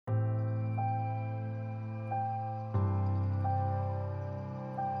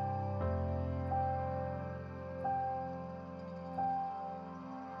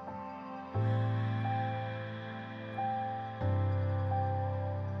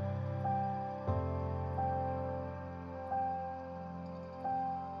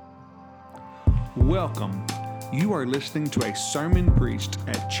Welcome. You are listening to a sermon preached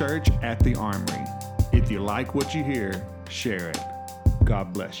at Church at the Armory. If you like what you hear, share it.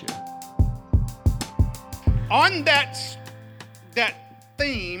 God bless you. On that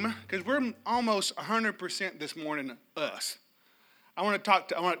theme, because we're almost 100% this morning, us. I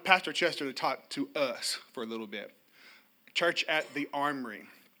want Pastor Chester to talk to us for a little bit. Church at the Armory.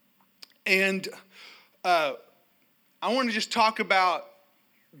 And I want to just talk about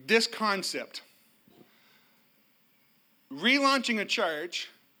this concept. Relaunching a church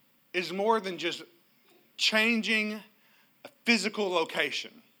is more than just changing a physical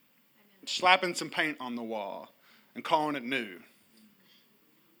location, slapping some paint on the wall, and calling it new.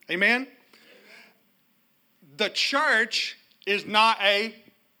 Amen? The church is not a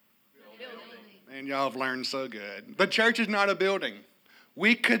building. Man, y'all have learned so good. The church is not a building.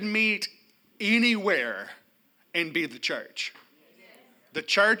 We could meet anywhere and be the church. The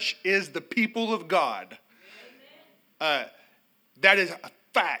church is the people of God. That is a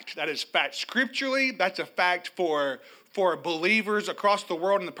fact. That is fact. Scripturally, that's a fact for believers across the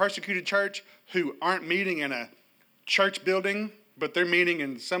world in the persecuted church who aren't meeting in a church building, but they're meeting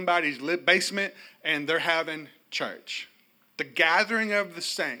in somebody's basement and they're having church. The gathering of the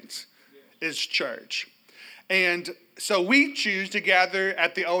saints is church. And so we choose to gather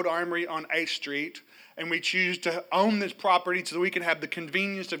at the Old Armory on 8th Street, and we choose to own this property so that we can have the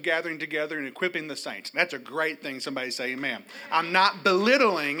convenience of gathering together and equipping the saints. That's a great thing. Somebody say amen. I'm not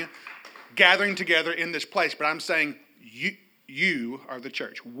belittling gathering together in this place, but I'm saying you are the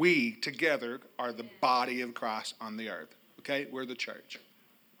church. We together are the body of Christ on the earth. Okay? We're the church.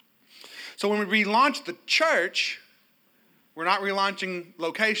 So when we relaunch the church, we're not relaunching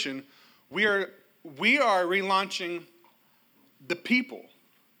location. We are relaunching the people.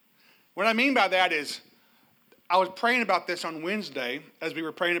 What I mean by that is, I was praying about this on Wednesday as we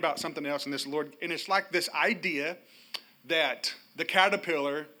were praying about something else in this Lord, and it's like this idea that the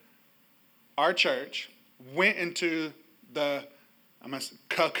caterpillar, our church, went into the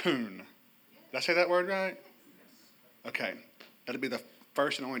cocoon. Did I say that word right? Okay, that'll be the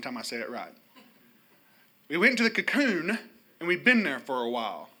first and only time I say it right. We went into the cocoon, and we've been there for a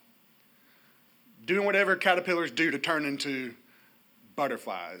while, doing whatever caterpillars do to turn into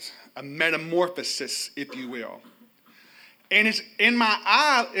butterflies, a metamorphosis, if you will. And it's in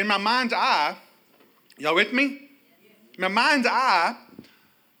my mind's eye, y'all with me? In my mind's eye,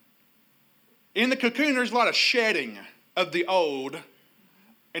 in the cocoon, there's a lot of shedding of the old,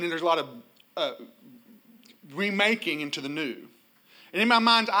 and then there's a lot of remaking into the new. And in my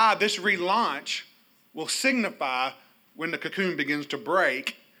mind's eye, this relaunch will signify when the cocoon begins to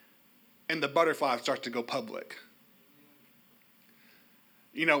break and the butterfly starts to go public.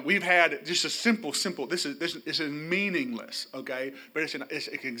 You know, we've had just a simple, this is meaningless, okay? But it's an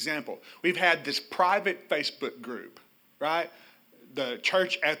example. We've had this private Facebook group, right? The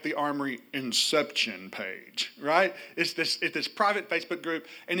Church at the Armory Inception page, right? It's this private Facebook group.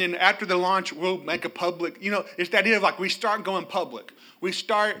 And then after the launch, we'll make a public, it's the idea of like we start going public. We've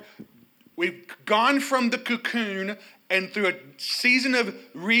gone from the cocoon and through a season of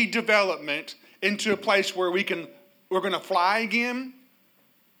redevelopment into a place where we're going to fly again.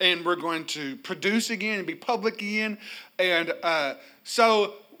 And we're going to produce again and be public again. And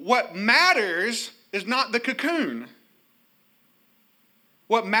so what matters is not the cocoon.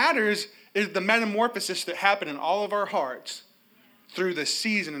 What matters is the metamorphosis that happened in all of our hearts through the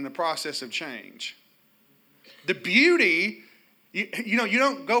season and the process of change. The beauty, you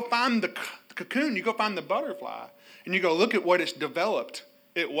don't go find the cocoon, you go find the butterfly. And you go, look at what it's developed.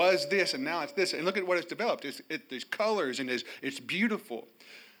 It was this and now it's this. And look at what it's developed. There's colors and it's beautiful.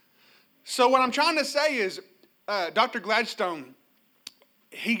 So what I'm trying to say is, Dr. Gladstone,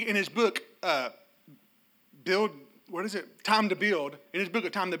 he in his book, Time to Build. In his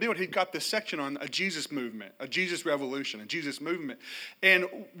book, Time to Build, he's got this section on a Jesus movement, a Jesus revolution, a Jesus movement. And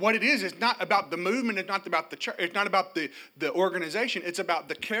what it is not about the movement, it's not about the church, it's not about the organization, it's about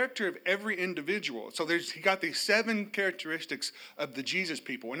the character of every individual. So he got these 7 characteristics of the Jesus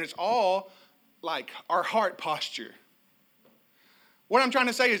people, and it's all like our heart posture. What I'm trying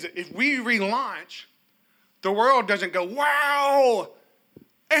to say is that if we relaunch, the world doesn't go, wow,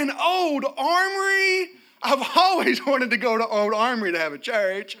 an Old Armory? I've always wanted to go to Old Armory to have a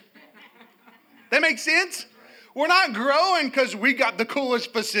church. That makes sense? We're not growing because we got the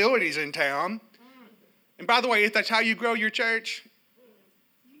coolest facilities in town. And by the way, if that's how you grow your church,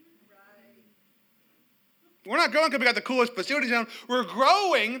 we're not growing because we got the coolest facilities in town. We're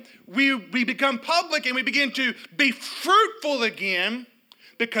growing, we become public, and we begin to be fruitful again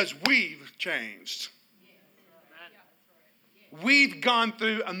because we've changed. we've gone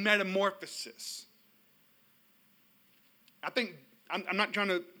through a metamorphosis. I think, I'm not trying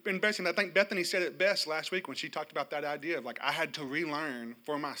to embarrass him. I think Bethany said it best last week when she talked about that idea of like, I had to relearn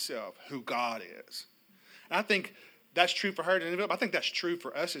for myself who God is. And I think that's true for her. I think that's true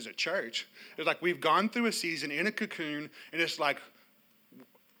for us as a church. It's like we've gone through a season in a cocoon, and it's like,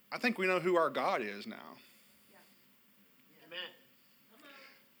 I think we know who our God is now. Yeah. Amen.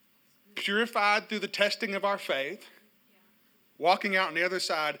 Purified through the testing of our faith, walking out on the other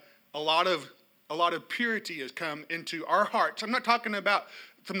side, a lot of purity has come into our hearts. I'm not talking about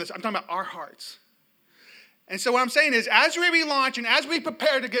from this, I'm talking about our hearts. And so what I'm saying is, as we relaunch and as we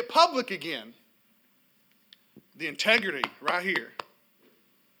prepare to get public again, the integrity right here,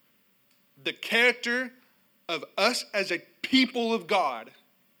 the character of us as a people of God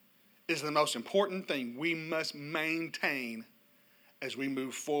is the most important thing we must maintain as we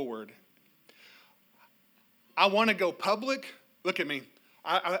move forward. I want to go public. Look at me.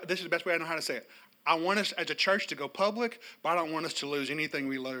 This is the best way I know how to say it. I want us as a church to go public, but I don't want us to lose anything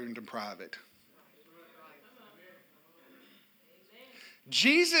we learned in private.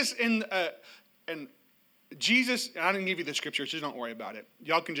 Jesus Jesus, I didn't give you the scripture, so don't worry about it.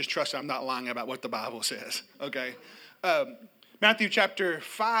 Y'all can just trust I'm not lying about what the Bible says, okay? Matthew chapter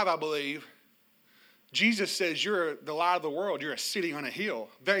 5, I believe, Jesus says you're the light of the world. You're a city on a hill.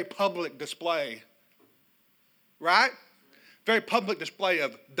 Very public display, right? Very public display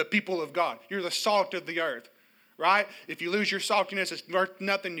of the people of God. You're the salt of the earth, right? If you lose your saltiness, it's worth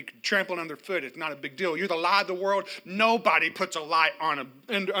nothing. You can trample it underfoot. It's not a big deal. You're the light of the world. Nobody puts a light on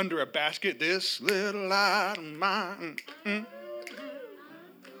under a basket. This little light of mine.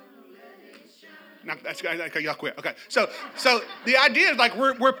 No, that's okay. Y'all quit. Okay, so the idea is like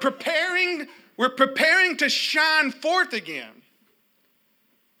we're preparing to shine forth again.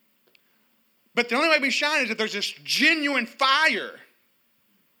 But the only way we shine is if there's this genuine fire.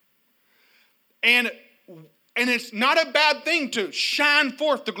 And it's not a bad thing to shine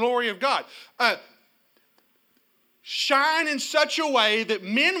forth the glory of God. Shine in such a way that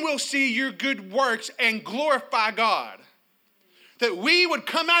men will see your good works and glorify God. That we would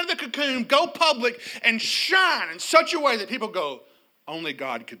come out of the cocoon, go public, and shine in such a way that people go, only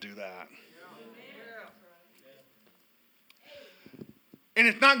God could do that. And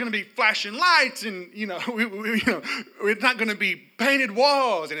it's not going to be flashing lights, and it's not going to be painted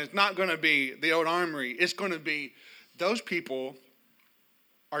walls, and it's not going to be the old armory. It's going to be those people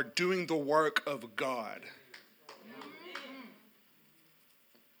are doing the work of God.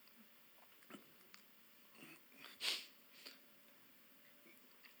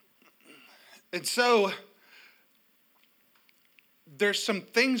 And so there's some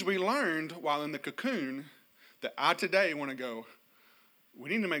things we learned while in the cocoon that I today want to go, we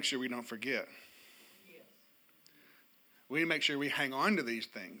need to make sure we don't forget. We need to make sure we hang on to these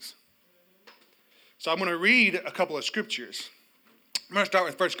things. So I'm going to read a couple of scriptures. I'm going to start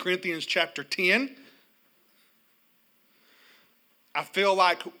with 1 Corinthians chapter 10. I feel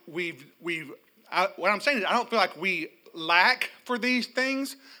like what I'm saying is I don't feel like we lack for these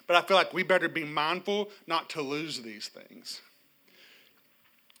things, but I feel like we better be mindful not to lose these things.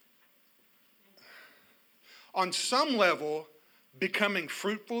 On some level, becoming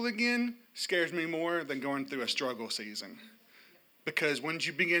fruitful again scares me more than going through a struggle season. Because when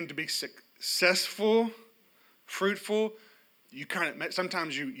you begin to be successful, fruitful,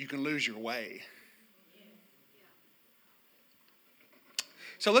 sometimes you can lose your way.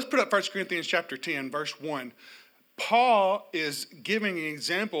 So let's put up 1 Corinthians chapter 10, verse 1. Paul is giving an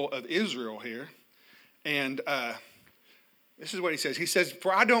example of Israel here. And this is what he says. He says,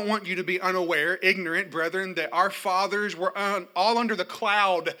 "For I don't want you to be unaware, ignorant, brethren, that our fathers were all under the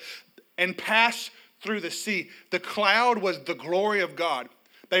cloud and passed through the sea." The cloud was the glory of God.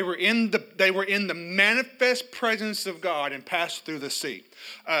 They were in the manifest presence of God and passed through the sea.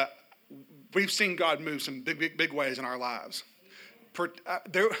 We've seen God move some big ways in our lives.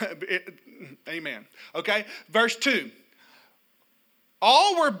 Amen. Okay, verse 2.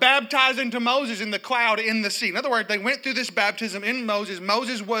 All were baptized into Moses in the cloud in the sea. In other words, they went through this baptism in Moses.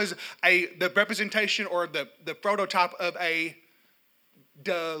 Moses was the representation or the prototype of a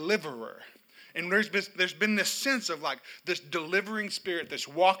deliverer. And there's been this sense of like this delivering spirit that's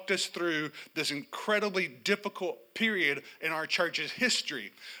walked us through this incredibly difficult period in our church's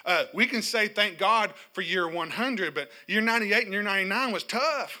history. We can say thank God for year 100, but year 98 and year 99 was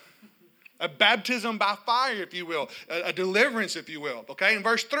tough. A baptism by fire, if you will. A deliverance, if you will. Okay, in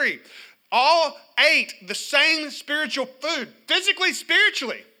verse 3. All ate the same spiritual food. Physically,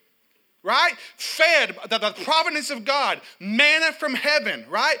 spiritually. right? Fed the providence of God, manna from heaven,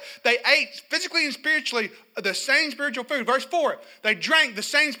 right? They ate physically and spiritually the same spiritual food. Verse 4, they drank the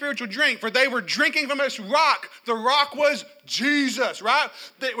same spiritual drink, for they were drinking from this rock. The rock was Jesus, right?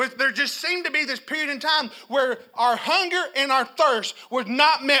 There just seemed to be this period in time where our hunger and our thirst was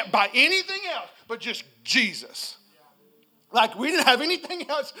not met by anything else but just Jesus. Like we didn't have anything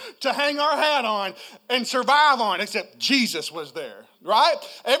else to hang our hat on and survive on except Jesus was there, right?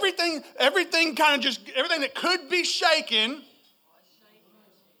 Everything kind of everything that could be shaken.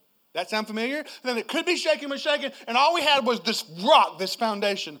 That sound familiar? Then it could be shaken was shaken, and all we had was this rock, this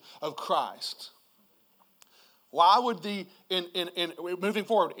foundation of Christ. Why would moving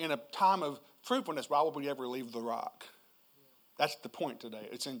forward in a time of fruitfulness, why would we ever leave the rock? That's the point today,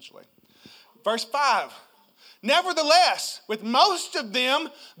 essentially. Verse 5. Nevertheless, with most of them,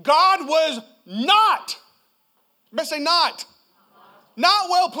 God was not. Let's say not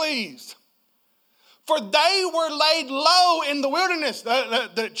well pleased. For they were laid low in the wilderness.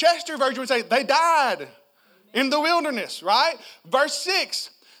 The Chester version would say they died in the wilderness, right? Verse 6.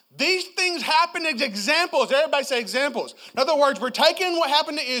 These things happen as examples. Everybody say examples. In other words, we're taking what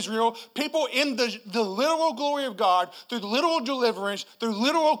happened to Israel, people in the literal glory of God, through the literal deliverance, through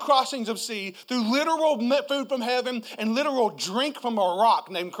literal crossings of sea, through literal food from heaven, and literal drink from a rock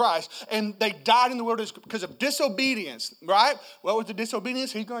named Christ. And they died in the wilderness because of disobedience, right? What was the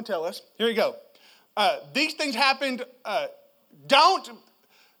disobedience? He's going to tell us. Here we go. These things happened,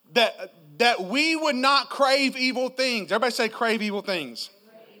 that we would not crave evil things. Everybody say crave evil things.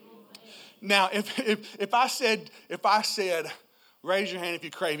 Now, if I said, raise your hand if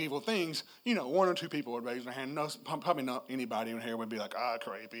you crave evil things, one or two people would raise their hand. No, probably not anybody in here would be like, I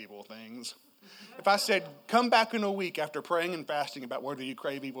crave evil things. If I said, come back in a week after praying and fasting about whether you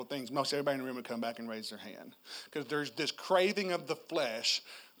crave evil things, most everybody in the room would come back and raise their hand. Because there's this craving of the flesh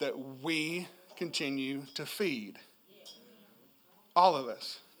that we continue to feed. All of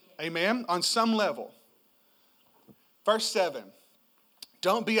us. Amen? On some level. Verse 7.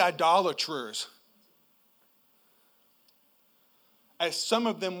 Don't be idolaters, as some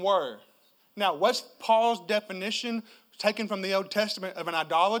of them were. Now, what's Paul's definition taken from the Old Testament of an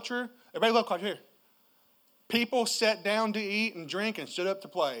idolater? Everybody look right here. People sat down to eat and drink and stood up to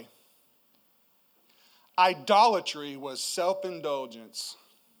play. Idolatry was self-indulgence.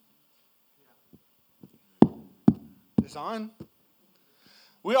 It's on.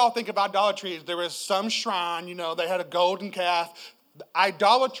 We all think of idolatry as there was some shrine, they had a golden calf. The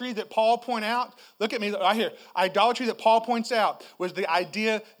idolatry that Paul points out, look at me right here. Idolatry that Paul points out was the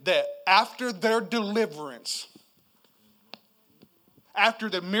idea that after their deliverance, after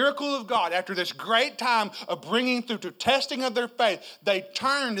the miracle of God, after this great time of bringing through to testing of their faith, they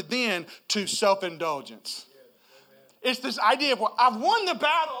turned then to self-indulgence. It's this idea of, well, I've won the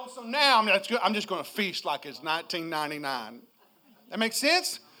battle, so now I'm just going to feast like it's 1999. That makes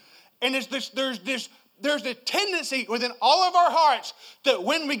sense? And there's a tendency within all of our hearts that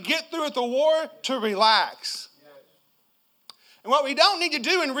when we get through with the war, to relax. And what we don't need to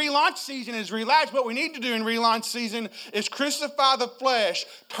do in relaunch season is relax. What we need to do in relaunch season is crucify the flesh,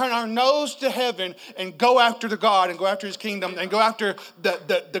 turn our nose to heaven, and go after the God and go after his kingdom and go after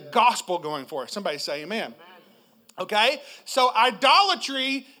the gospel going forth. Somebody say amen. Okay? So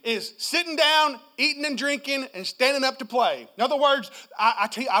idolatry is sitting down, eating and drinking, and standing up to play. In other words, I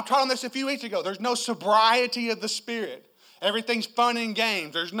taught on this a few weeks ago. There's no sobriety of the spirit. Everything's fun and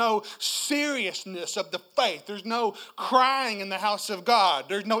games. There's no seriousness of the faith. There's no crying in the house of God.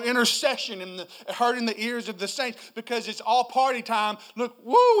 There's no intercession in hurting the ears of the saints because it's all party time. Look,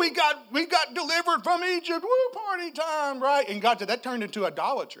 woo, we got delivered from Egypt. Woo, party time, right? And God said that turned into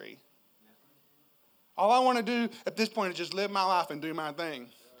idolatry. All I want to do at this point is just live my life and do my thing.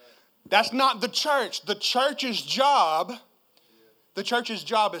 That's not the church. The church's job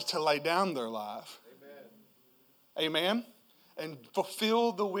is to lay down their life. Amen. And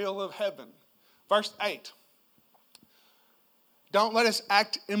fulfill the will of heaven. Verse 8. Don't let us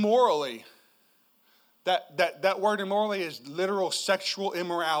act immorally. That word immorally is literal sexual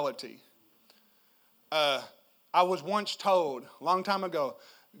immorality. I was once told a long time ago,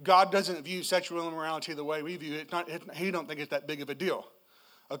 God doesn't view sexual immorality the way we view it. He don't think it's that big of a deal.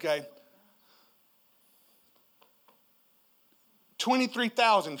 Okay?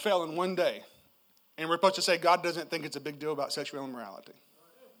 23,000 fell in one day. And we're supposed to say God doesn't think it's a big deal about sexual immorality.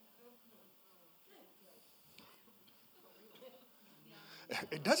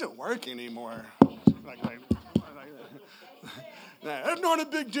 It doesn't work anymore. That's not a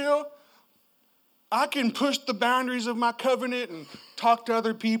big deal. I can push the boundaries of my covenant and talk to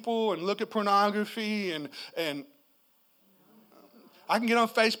other people and look at pornography and I can get on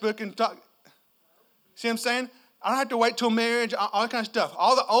Facebook and talk. See what I'm saying? I don't have to wait till marriage, all that kind of stuff.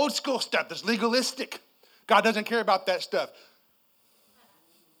 All the old school stuff that's legalistic. God doesn't care about that stuff.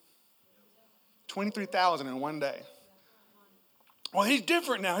 23,000 in one day. Well, he's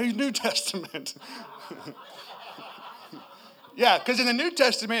different now. He's New Testament. Yeah, because in the New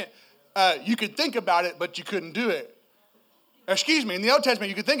Testament, you could think about it, but you couldn't do it. Excuse me, in the Old Testament,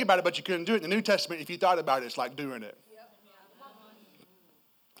 you could think about it, but you couldn't do it. In the New Testament, if you thought about it, it's like doing it.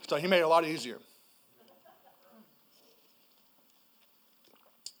 So he made it a lot easier.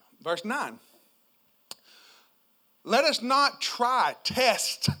 Verse 9. Let us not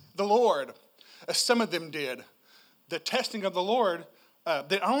test the Lord, as some of them did. The testing of the Lord,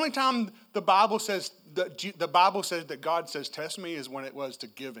 the only time the Bible says that God says test me is when it was to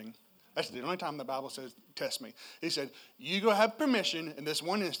giving. That's the only time the Bible says test me. He said, you go have permission in this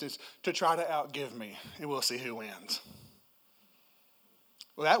one instance to try to outgive me, and we'll see who wins.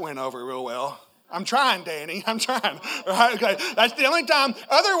 Well, that went over real well. I'm trying, Danny. I'm trying. All right, okay. That's the only time.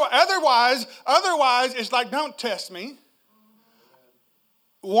 Otherwise, it's like, don't test me.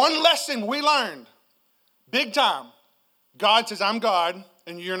 One lesson we learned, big time. God says, I'm God,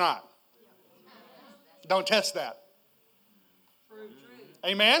 and you're not. Don't test that.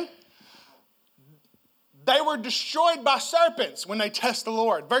 Amen? They were destroyed by serpents when they test the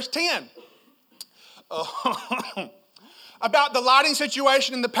Lord. Verse 10. About the lighting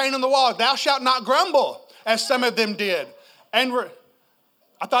situation and the paint on the wall. Thou shalt not grumble, as some of them did. And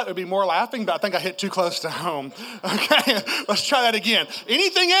I thought it would be more laughing, but I think I hit too close to home. Okay, let's try that again.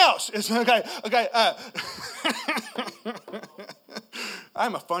 Anything else? It's okay.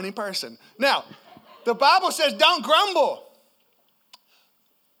 I'm a funny person. Now, the Bible says don't grumble.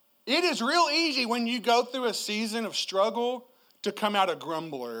 It is real easy when you go through a season of struggle to come out a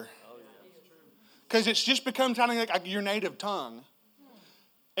grumbler. Because it's just become kind of like your native tongue.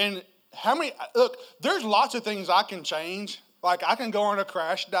 And look, there's lots of things I can change. Like I can go on a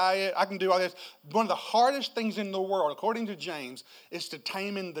crash diet. I can do all this. One of the hardest things in the world, according to James, is to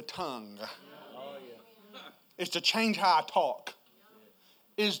taming the tongue. Is to change how I talk.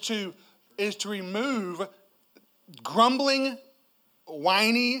 Is to remove grumbling,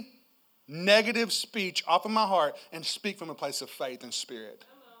 whiny, negative speech off of my heart and speak from a place of faith and spirit.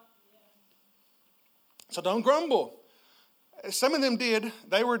 So don't grumble. Some of them did.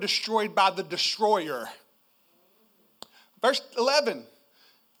 They were destroyed by the destroyer. Verse 11.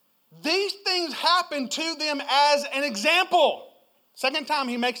 These things happened to them as an example. Second time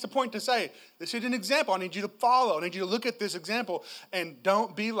he makes the point to say, this is an example. I need you to follow. I need you to look at this example and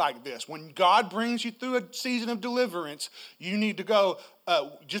don't be like this. When God brings you through a season of deliverance, you need to go,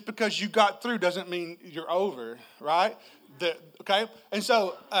 just because you got through doesn't mean you're over, right? Okay? And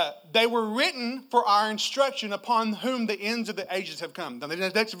so they were written for our instruction upon whom the ends of the ages have come. Now, the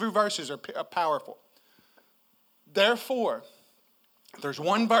next few verses are powerful. Therefore, there's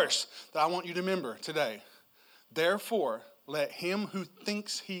one verse that I want you to remember today. Therefore, let him who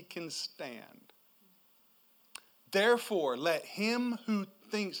thinks he can stand. Therefore, let him who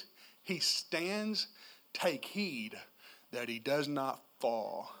thinks he stands take heed that he does not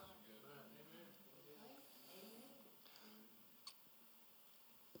fall.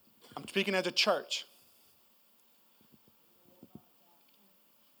 I'm speaking as a church.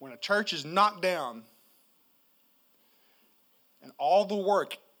 When a church is knocked down and all the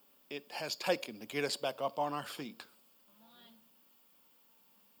work it has taken to get us back up on our feet.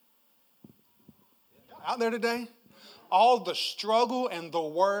 Out there today, all the struggle and the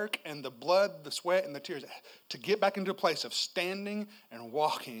work and the blood, the sweat and the tears to get back into a place of standing and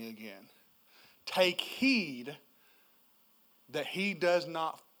walking again. Take heed that he does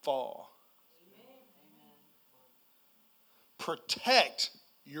not fall. Protect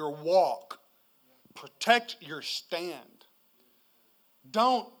your walk. Protect your stand.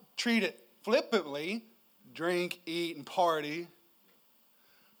 Don't treat it flippantly, drink, eat, and party,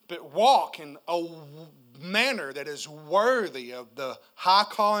 but walk in a manner that is worthy of the high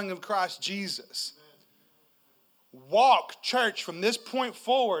calling of Christ Jesus. Walk, church, from this point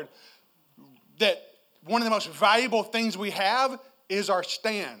forward, that one of the most valuable things we have is our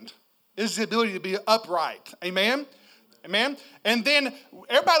stand, is the ability to be upright. Amen? Amen? And then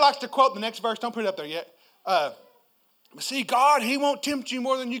everybody likes to quote the next verse. Don't put it up there yet. See, God, he won't tempt you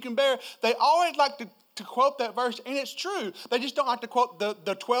more than you can bear. They always like to quote that verse, and it's true. They just don't like to quote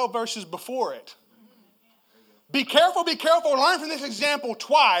the 12 verses before it. Be careful, learn from this example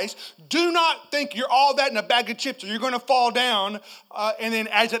twice. Do not think you're all that in a bag of chips or you're going to fall down. And then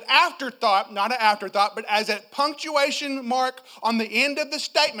as an afterthought, not an afterthought, but as a punctuation mark on the end of the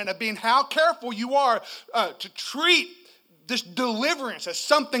statement of being how careful you are to treat this deliverance as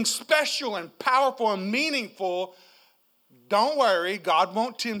something special and powerful and meaningful, don't worry, God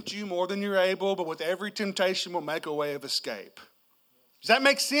won't tempt you more than you're able, but with every temptation will make a way of escape. Does that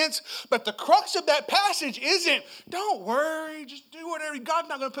make sense? But the crux of that passage isn't, don't worry, just do whatever. God's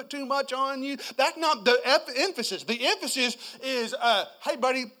not going to put too much on you. That's not the emphasis. The emphasis is, hey,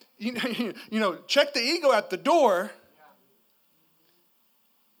 buddy, check the ego at the door.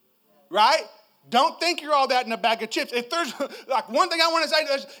 Right? Don't think you're all that in a bag of chips. If there's like one thing I want to say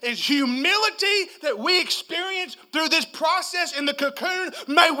is humility that we experience through this process in the cocoon,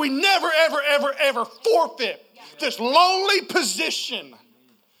 may we never, ever, ever, ever forfeit this lowly position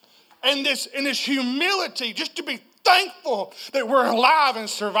and this humility, just to be thankful that we're alive and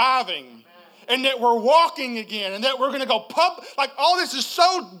surviving and that we're walking again and that we're going to go like all this is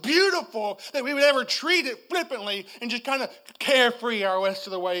so beautiful that we would ever treat it flippantly and just kind of carefree our rest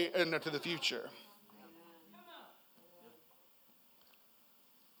of the way into the future.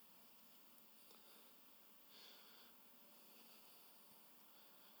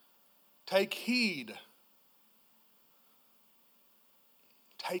 Take heed.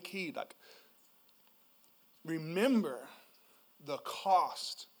 Take heed. Like, remember the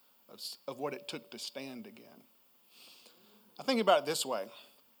cost of what it took to stand again. I think about it this way.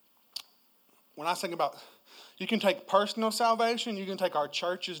 When I think about, you can take personal salvation, you can take our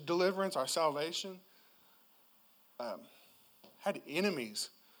church's deliverance, our salvation. Had enemies,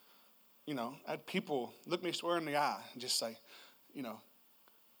 had people look me square in the eye and just say,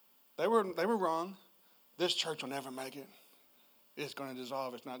 they were wrong. This church will never make it. It's going to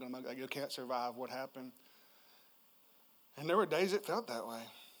dissolve. It's not going to make it. You can't survive what happened. And there were days it felt that way.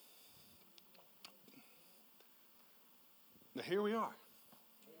 But here we are.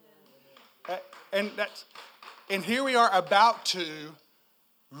 And here we are about to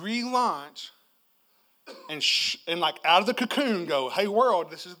relaunch and like out of the cocoon go, hey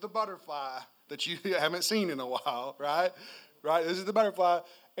world, this is the butterfly that you haven't seen in a while, right? Right? This is the butterfly.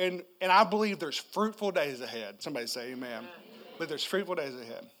 And I believe there's fruitful days ahead. Somebody say amen. But there's fruitful days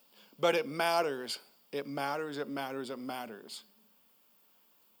ahead. But it matters. It matters. It matters. It matters.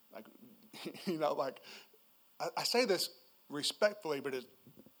 Like, I say this respectfully, but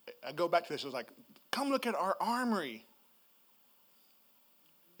I go back to this. It was like, come look at our armory.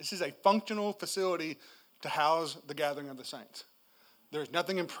 This is a functional facility to house the gathering of the saints. There's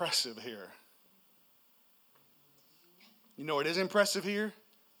nothing impressive here. You know what is impressive here?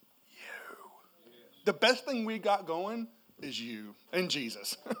 The best thing we got going is you and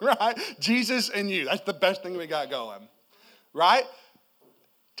Jesus, right? Jesus and you. That's the best thing we got going, right?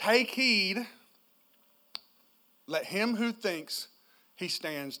 Take heed. Let him who thinks he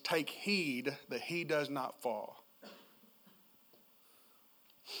stands take heed that he does not fall.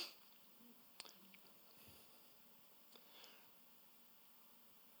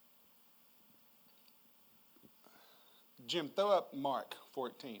 Jim, throw up Mark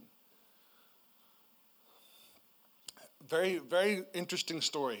 14. Very, very interesting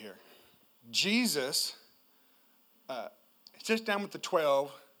story here. Jesus sits down with the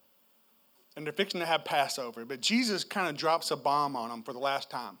 12, and they're fixing to have Passover. But Jesus kind of drops a bomb on them for the last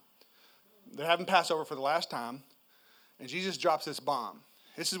time. They're having Passover for the last time, and Jesus drops this bomb.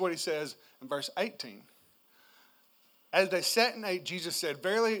 This is what he says in verse 18. As they sat and ate, Jesus said,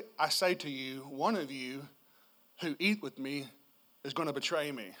 verily I say to you, one of you who eat with me is going to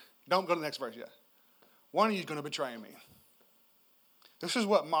betray me. Don't go to the next verse yet. One of you is going to betray me. This is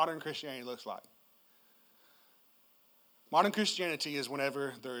what modern Christianity looks like. Modern Christianity is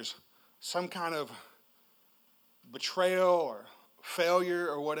whenever there's some kind of betrayal or failure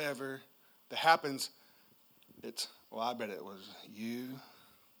or whatever that happens, I bet it was you.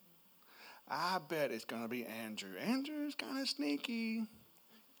 I bet it's going to be Andrew. Andrew's kind of sneaky.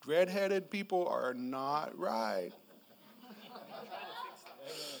 Redheaded people are not right.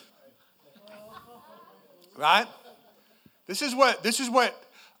 Right? This is what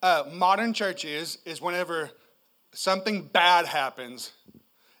modern church is whenever something bad happens.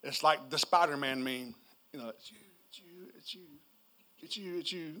 It's like the Spider-Man meme. It's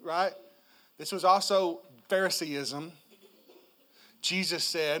you, right? This was also Phariseeism. Jesus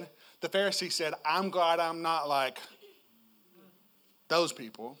said, the Pharisee said, I'm glad I'm not like those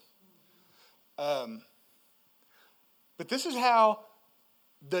people. But this is how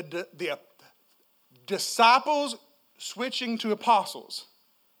the disciples switching to apostles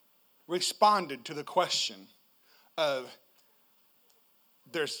responded to the question of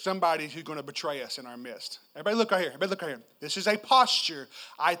there's somebody who's going to betray us in our midst. Everybody look right here. Everybody look right here. This is a posture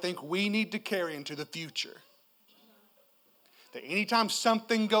I think we need to carry into the future. That anytime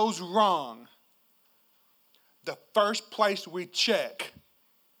something goes wrong, the first place we check,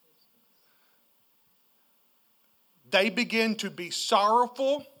 they begin to be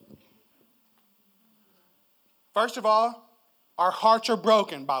sorrowful. First of all, our hearts are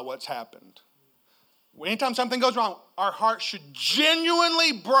broken by what's happened. Anytime something goes wrong, our hearts should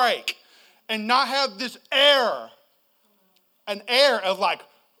genuinely break and not have this an air of like,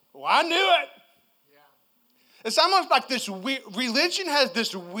 well, I knew it. It's almost like this weird, religion has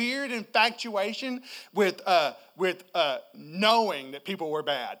this weird infatuation with knowing that people were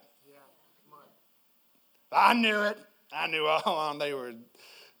bad. Yeah, come on. I knew it. I knew all along they were.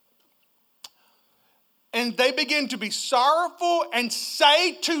 And they begin to be sorrowful and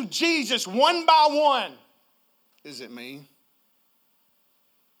say to Jesus one by one, is it me?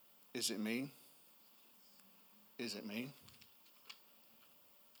 Is it me? Is it me?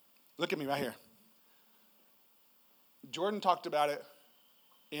 Look at me right here. Jordan talked about it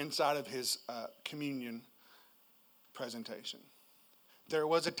inside of his communion presentation. There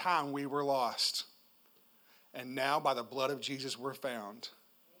was a time we were lost, and now by the blood of Jesus we're found.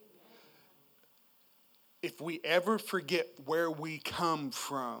 If we ever forget where we come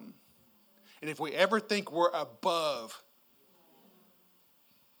from, and if we ever think we're above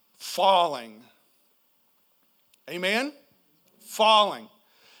falling, amen? Falling.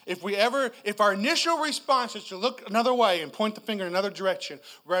 If our initial response is to look another way and point the finger in another direction,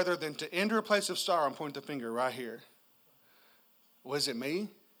 rather than to enter a place of sorrow and point the finger right here. Was it me?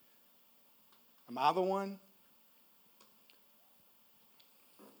 Am I the one?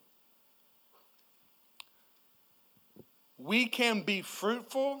 We can be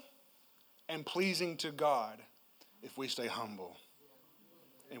fruitful and pleasing to God if we stay humble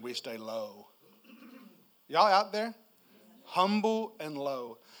and we stay low. Y'all out there? Humble and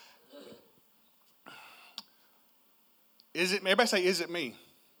low. Is it? Everybody say, is it me?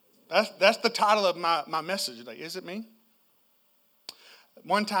 That's the title of my message today. Is it me?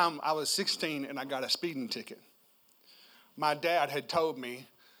 One time I was 16 and I got a speeding ticket. My dad had told me,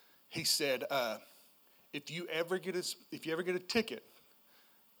 he said, if you ever get a ticket,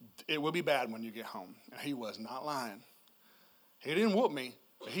 it will be bad when you get home. And he was not lying. He didn't whoop me,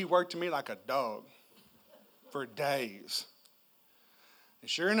 but he worked me like a dog for days. And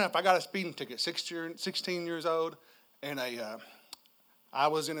sure enough, I got a speeding ticket, 16 years old, and I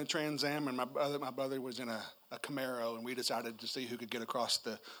was in a Trans Am, and my brother was in a Camaro, and we decided to see who could get across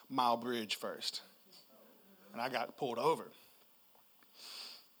the mile bridge first. And I got pulled over.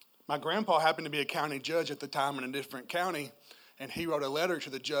 My grandpa happened to be a county judge at the time in a different county, and he wrote a letter to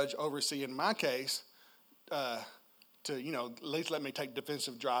the judge overseeing my case to, at least let me take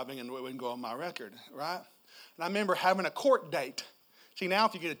defensive driving and it wouldn't go on my record, right? And I remember having a court date. See, now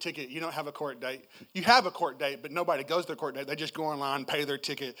if you get a ticket, you don't have a court date. You have a court date, but nobody goes to the court date. They just go online, pay their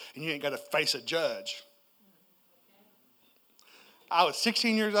ticket, and you ain't got to face a judge. I was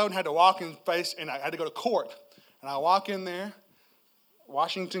 16 years old and had to walk and I had to go to court. And I walk in there,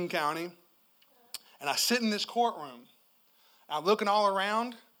 Washington County, and I sit in this courtroom. I'm looking all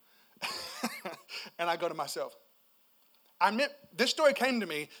around, and I go to myself. This story came to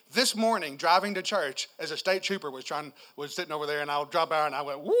me this morning driving to church as a state trooper was sitting over there, and I'll drop out, and I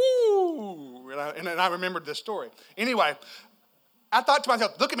went, woo, and then I remembered this story. Anyway, I thought to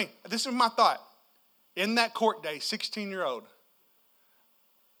myself, look at me. This is my thought. In that court day, 16-year-old,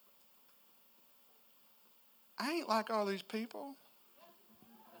 I ain't like all these people.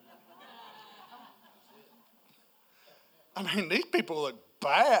 I mean, these people look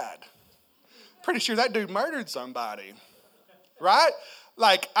bad. Pretty sure that dude murdered somebody. Right?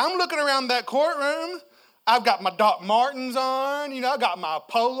 Like, I'm looking around that courtroom. I've got my Doc Martens on. I got my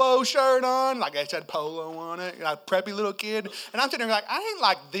polo shirt on. Like I said, polo on it. Preppy little kid. And I'm sitting there like, I ain't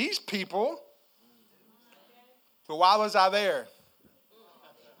like these people. But why was I there?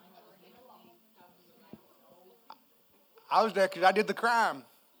 I was there because I did the crime.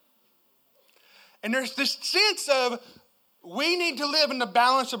 And there's this sense of we need to live in the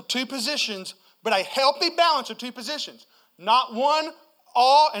balance of two positions, but a healthy balance of two positions. Not one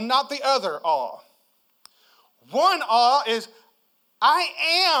all and not the other all. One all is, I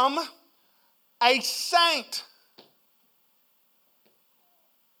am a saint.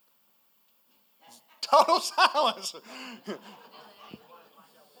 Total silence.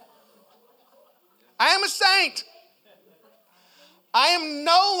 I am a saint. I am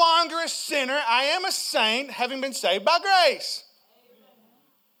no longer a sinner. I am a saint, having been saved by grace.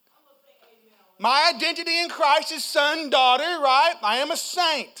 My identity in Christ is son, daughter, right? I am a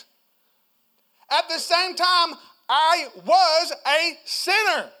saint. At the same time, I was a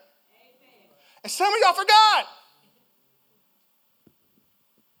sinner. And some of y'all forgot.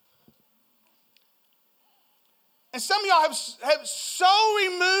 And some of y'all have so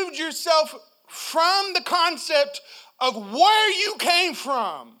removed yourself from the concept of where you came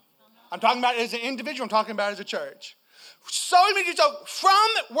from. I'm talking about it as an individual. I'm talking about it as a church. So removed yourself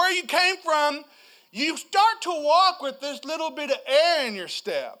from where you came from, you start to walk with this little bit of air in your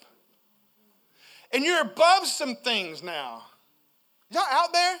step. And you're above some things now. Y'all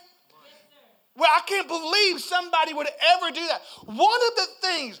out there? Well, I can't believe somebody would ever do that. One of the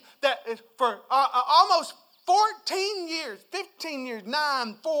things that is for almost 14 years, 15 years,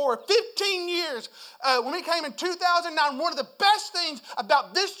 15 years, when we came in 2009, one of the best things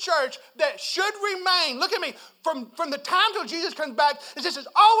about this church that should remain, look at me, from the time till Jesus comes back, is this has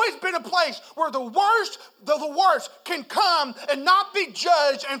always been a place where the worst can come and not be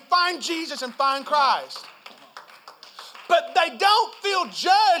judged and find Jesus and find Christ. But they don't feel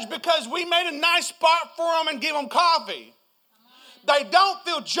judged because we made a nice spot for them and give them coffee. They don't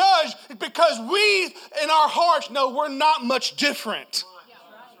feel judged because we, in our hearts, know we're not much different.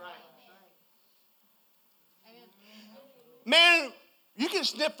 Man, you can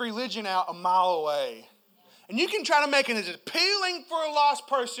sniff religion out a mile away. And you can try to make it as appealing for a lost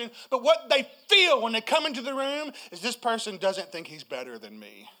person, but what they feel when they come into the room is this person doesn't think he's better than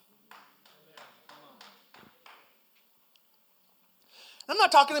me. I'm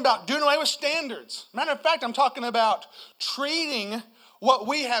not talking about doing away with standards. Matter of fact, I'm talking about treating what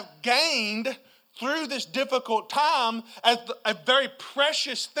we have gained through this difficult time as a very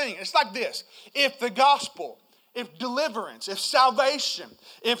precious thing. It's like this. If the gospel, if deliverance, if salvation,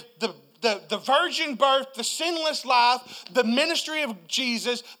 if the virgin birth, the sinless life, the ministry of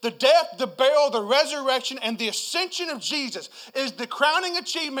Jesus, the death, the burial, the resurrection, and the ascension of Jesus is the crowning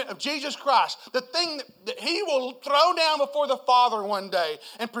achievement of Jesus Christ, the thing that he will throw down before the Father one day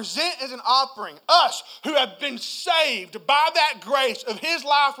and present as an offering. Us who have been saved by that grace of his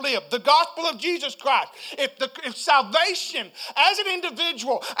life lived, the gospel of Jesus Christ. If salvation as an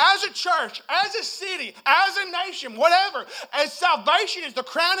individual, as a church, as a city, as a nation, whatever, as salvation is the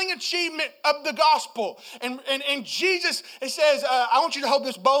crowning achievement of the gospel. And Jesus, it says, I want you to hold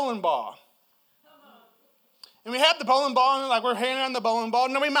this bowling ball. And we have the bowling ball, and like we're handing on the bowling ball.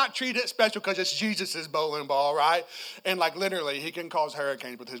 Now we might treat it special because it's Jesus' bowling ball, right? And like literally, he can cause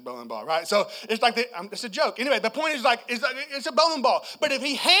hurricanes with his bowling ball, right? So it's like it's a joke. Anyway, the point is like it's a bowling ball. But if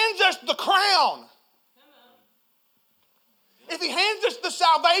he hands us the crown, if he hands us the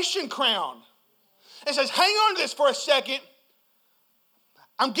salvation crown, and says, hang on to this for a second.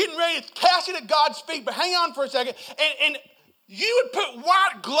 I'm getting ready to cast it at God's feet, but hang on for a second. And you would put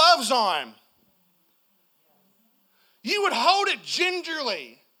white gloves on. You would hold it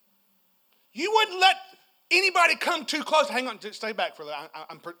gingerly. You wouldn't let anybody come too close. Hang on, stay back for that.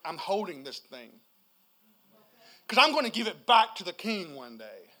 I'm holding this thing. Because I'm going to give it back to the king one day.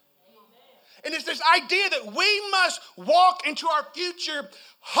 And it's this idea that we must walk into our future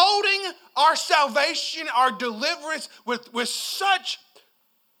holding our salvation, our deliverance with such,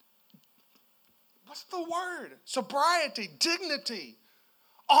 what's the word? Sobriety, dignity,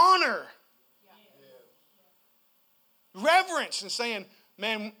 honor, reverence, and saying,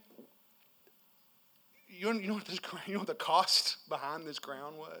 man, you know what the cost behind this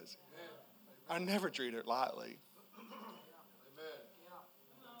crown was? I never treated it lightly.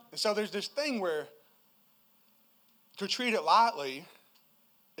 And so there's this thing where to treat it lightly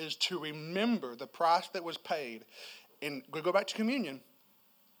is to remember the price that was paid. And we go back to communion.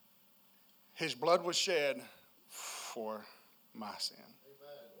 His blood was shed for my sin.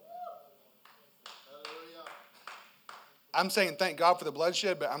 I'm saying thank God for the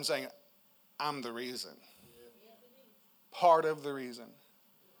bloodshed, but I'm saying I'm the reason. Part of the reason.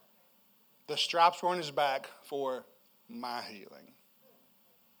 The stripes were on his back for my healing.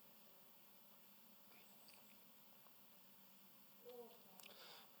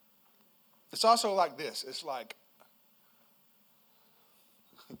 It's also like this. It's like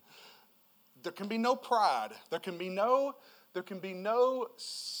there can be no pride. There can be no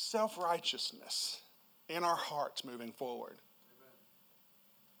self-righteousness in our hearts moving forward.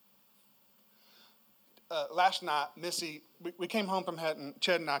 Last night, Missy, we came home from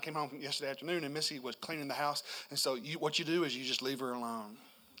Chad and I came home yesterday afternoon, and Missy was cleaning the house. And so what you do is you just leave her alone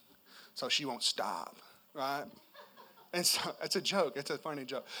so she won't stop, right? And so it's a joke. It's a funny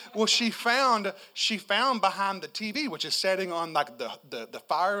joke. Well, she found behind the TV, which is setting on like the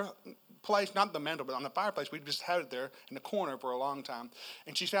fireplace, not the mantle, but on the fireplace. We just had it there in the corner for a long time.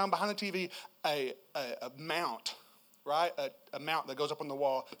 And she found behind the TV a mount, right? A mount that goes up on the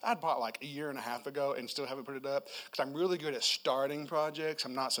wall. I'd bought like a year and a half ago and still haven't put it up because I'm really good at starting projects.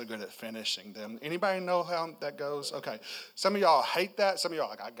 I'm not so good at finishing them. Anybody know how that goes? Okay. Some of y'all hate that. Some of y'all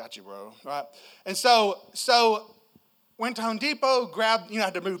are like, I got you, bro. Right? And so went to Home Depot, grabbed,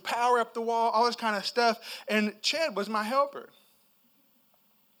 had to move power up the wall, all this kind of stuff. And Chad was my helper.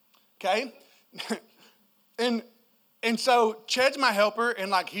 Okay? And so Chad's my helper,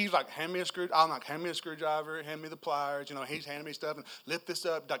 and he's like, hand me a screwdriver. I'm like, hand me a screwdriver, hand me the pliers. He's handing me stuff and lift this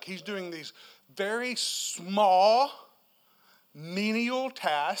up. Like he's doing these very small, menial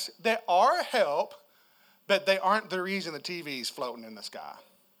tasks that are help, but they aren't the reason the TV's floating in the sky.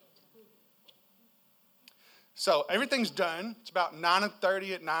 So everything's done. It's about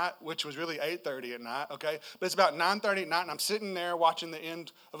 9:30 at night, which was really 8:30 at night, okay? But it's about 9:30 at night, and I'm sitting there watching the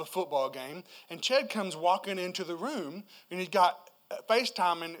end of a football game, and Chad comes walking into the room, and he's got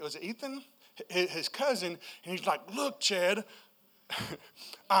FaceTiming, it was Ethan, his cousin, and he's like, look, Chad,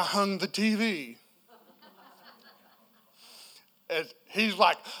 I hung the TV. And he's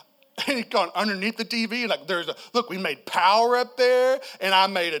like, he's gone underneath the TV, look, we made power up there, and I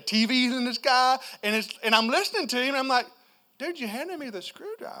made a TV in the sky, and I'm listening to him, and I'm like, dude, you handed me the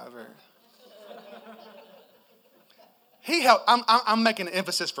screwdriver. He helped. I'm making an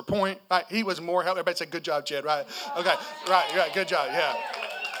emphasis for point, right? He was more help. Everybody say, good job, Chad, right? Okay, right, good job, yeah.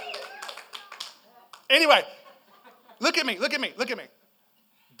 Anyway, look at me.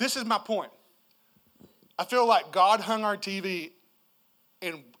 This is my point. I feel like God hung our TV,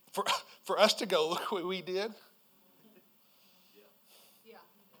 and for us to go, look what we did.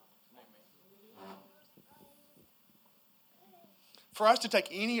 For us to take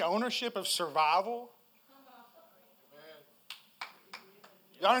any ownership of survival.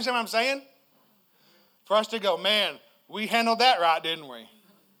 Y'all understand what I'm saying? For us to go, man, we handled that right, didn't we?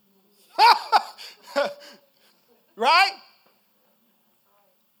 Right?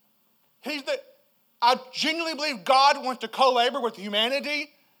 I genuinely believe God wants to co-labor with humanity.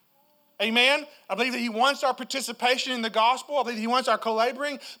 Amen? I believe that He wants our participation in the gospel. I believe He wants our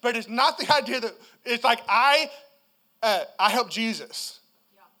co-laboring. But it's not the idea that it's like I helped Jesus.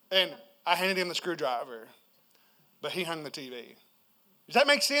 And I handed Him the screwdriver. But He hung the TV. Does that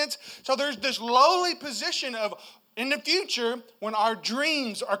make sense? So there's this lowly position of, in the future, when our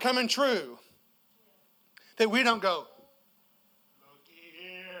dreams are coming true, that we don't go, looky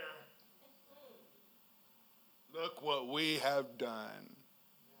here. Look what we have done.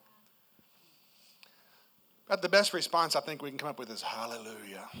 But the best response I think we can come up with is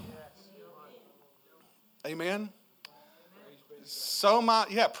hallelujah. Amen?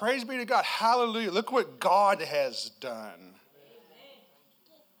 Praise be to God. Hallelujah. Look what God has done.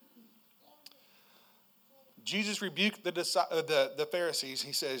 Jesus rebuked the Pharisees.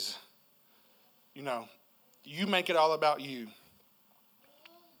 He says, you make it all about you.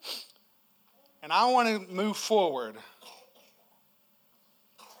 And I want to move forward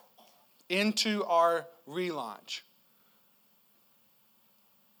into our relaunch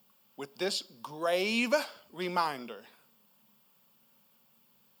with this grave reminder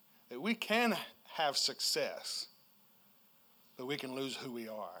that we can have success, but we can lose who we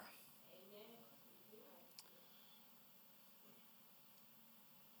are.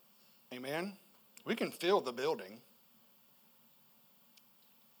 Amen? We can fill the building,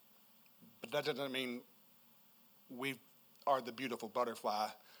 but that doesn't mean we are the beautiful butterfly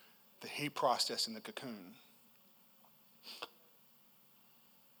that He processed in the cocoon.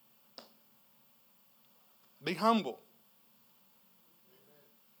 Be humble.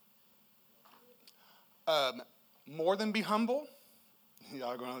 More than be humble,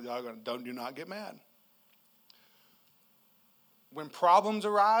 do not get mad. When problems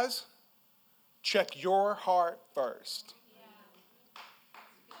arise, check your heart first.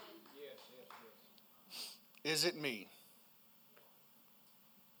 Is it me?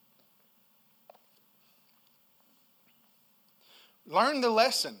 Learn the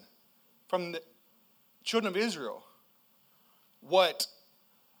lesson from the children of Israel. What,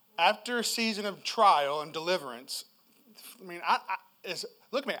 after a season of trial and deliverance,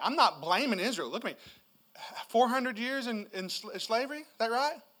 look at me, I'm not blaming Israel. Look at me, 400 years in slavery, is that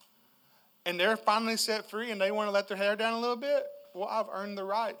right? And they're finally set free and they want to let their hair down a little bit. Well, I've earned the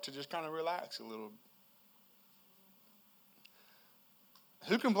right to just kind of relax a little.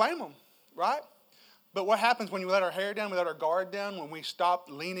 Who can blame them, right? But what happens when we let our hair down, we let our guard down, when we stop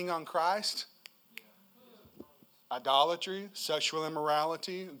leaning on Christ? Idolatry, sexual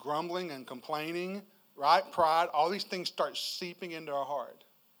immorality, grumbling and complaining, right? Pride, all these things start seeping into our heart.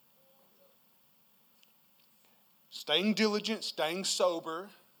 Staying diligent, staying sober,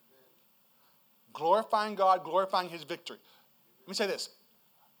 glorifying God, glorifying His victory. Let me say this.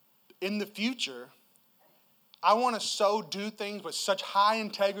 In the future, I want to do things with such high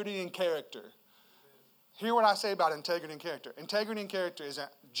integrity and character. Hear what I say about integrity and character. Integrity and character isn't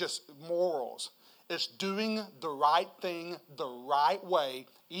just morals. is doing the right thing the right way,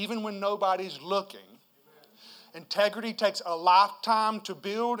 even when nobody's looking. Integrity takes a lifetime to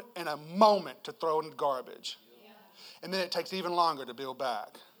build and a moment to throw in the garbage. And then it takes even longer to build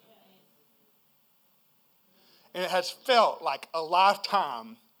back. And it has felt like a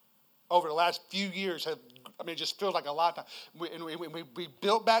lifetime over the last few years. It just feels like a lifetime. We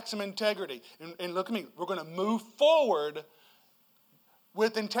built back some integrity. And look at me, we're going to move forward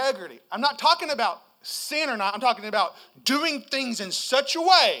with integrity. I'm not talking about sin or not. I'm talking about doing things in such a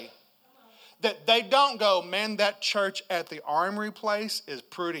way that they don't go, man, that church at the Armory place is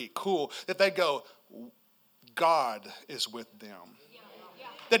pretty cool. That they go, God is with them.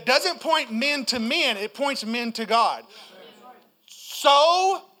 That doesn't point men to men, it points men to God.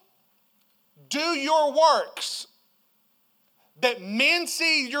 So, do your works, that men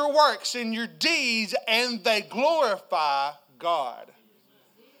see your works and your deeds and they glorify God.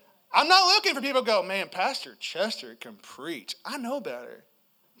 I'm not looking for people to go, man, Pastor Chester can preach. I know better.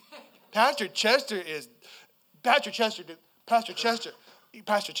 Pastor Chester.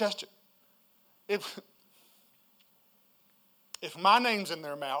 If my name's in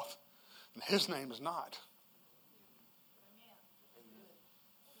their mouth, then his name is not.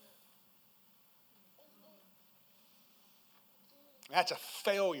 That's a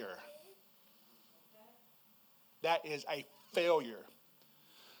failure. That is a failure.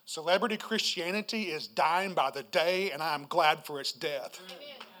 Celebrity Christianity is dying by the day, and I am glad for its death.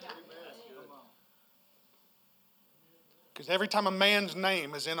 Because every time a man's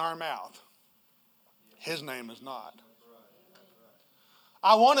name is in our mouth, his name is not.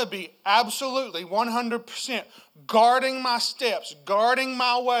 I want to be absolutely 100% guarding my steps, guarding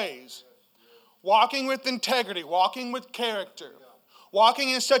my ways, walking with integrity, walking with character, walking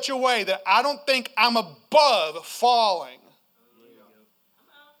in such a way that I don't think I'm above falling.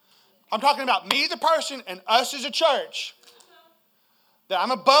 I'm talking about me as a person and us as a church. That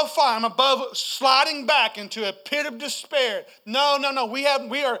I'm above fire. I'm above sliding back into a pit of despair. No. We are.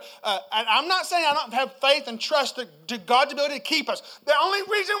 And I'm not saying I don't have faith and trust to God's ability to keep us. The only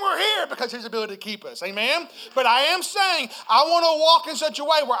reason we're here because His ability to keep us. Amen. But I am saying I want to walk in such a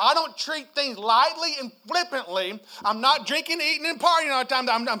way where I don't treat things lightly and flippantly. I'm not drinking, eating, and partying all the time.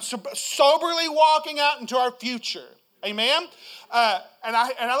 I'm soberly walking out into our future. Amen. And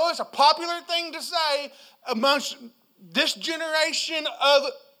I know it's a popular thing to say amongst this generation of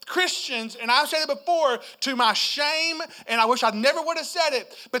Christians, and I've said it before to my shame, and I wish I never would have said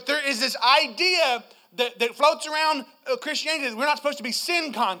it, but there is this idea that floats around Christianity that we're not supposed to be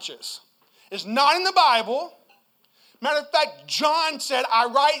sin conscious. It's not in the Bible. Matter of fact, John said, I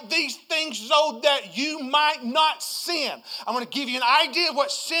write these things so that you might not sin. I'm going to give you an idea of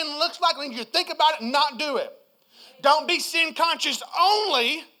what sin looks like. I need you to think about it and not do it. Don't be sin conscious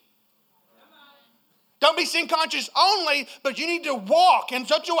only. Don't be sin conscious only, but you need to walk in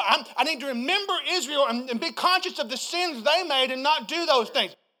such a way. I need to remember Israel and be conscious of the sins they made and not do those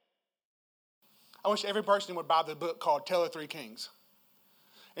things. I wish every person would buy the book called Tale of Three Kings.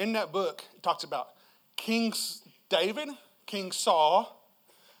 In that book, it talks about King David, King Saul,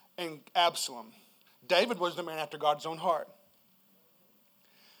 and Absalom. David was the man after God's own heart.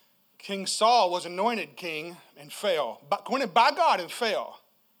 King Saul was anointed king and fell. Anointed by God and fell.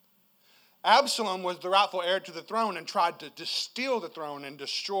 Absalom was the rightful heir to the throne and tried to steal the throne and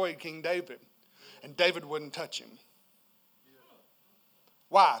destroy King David. And David wouldn't touch him.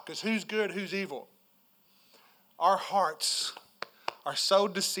 Why? Because who's good, who's evil? Our hearts are so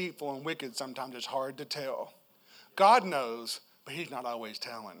deceitful and wicked sometimes it's hard to tell. God knows, but He's not always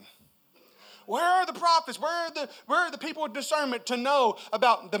telling. Where are the prophets? Where are the people with discernment to know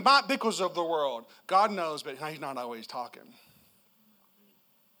about the Mike Bickles of the world? God knows, but He's not always talking.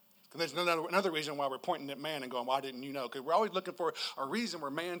 And there's another reason why we're pointing at man and going, why didn't you know? Because we're always looking for a reason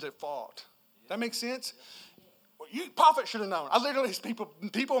where man's at fault. That makes sense? Well, you prophet should have known. I literally see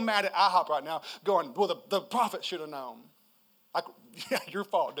people mad at IHOP right now going, well, the prophet should have known. Like, yeah, your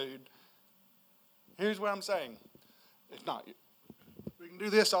fault, dude. Here's what I'm saying. It's not. We can do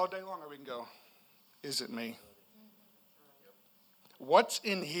this all day long, or we can go, is it me? What's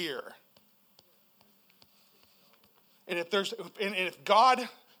in here? And if God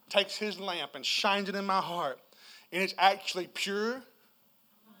takes His lamp and shines it in my heart, and it's actually pure,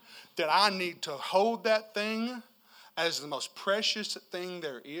 that I need to hold that thing as the most precious thing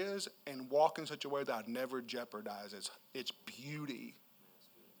there is and walk in such a way that I'd never jeopardize its beauty.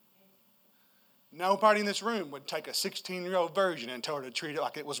 Nobody in this room would take a 16-year-old virgin and tell her to treat it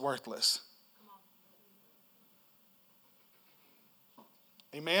like it was worthless.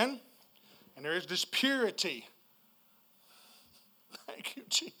 Amen? And there is this purity. Thank you,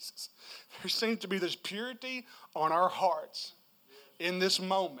 Jesus. there seems to be this purity on our hearts in this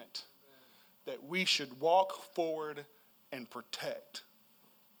moment that we should walk forward and protect.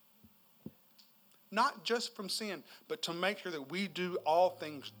 Not just from sin, but to make sure that we do all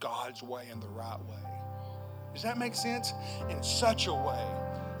things God's way and the right way. Does that make sense? In such a way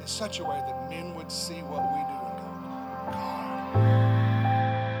that men would see what we do and go, God,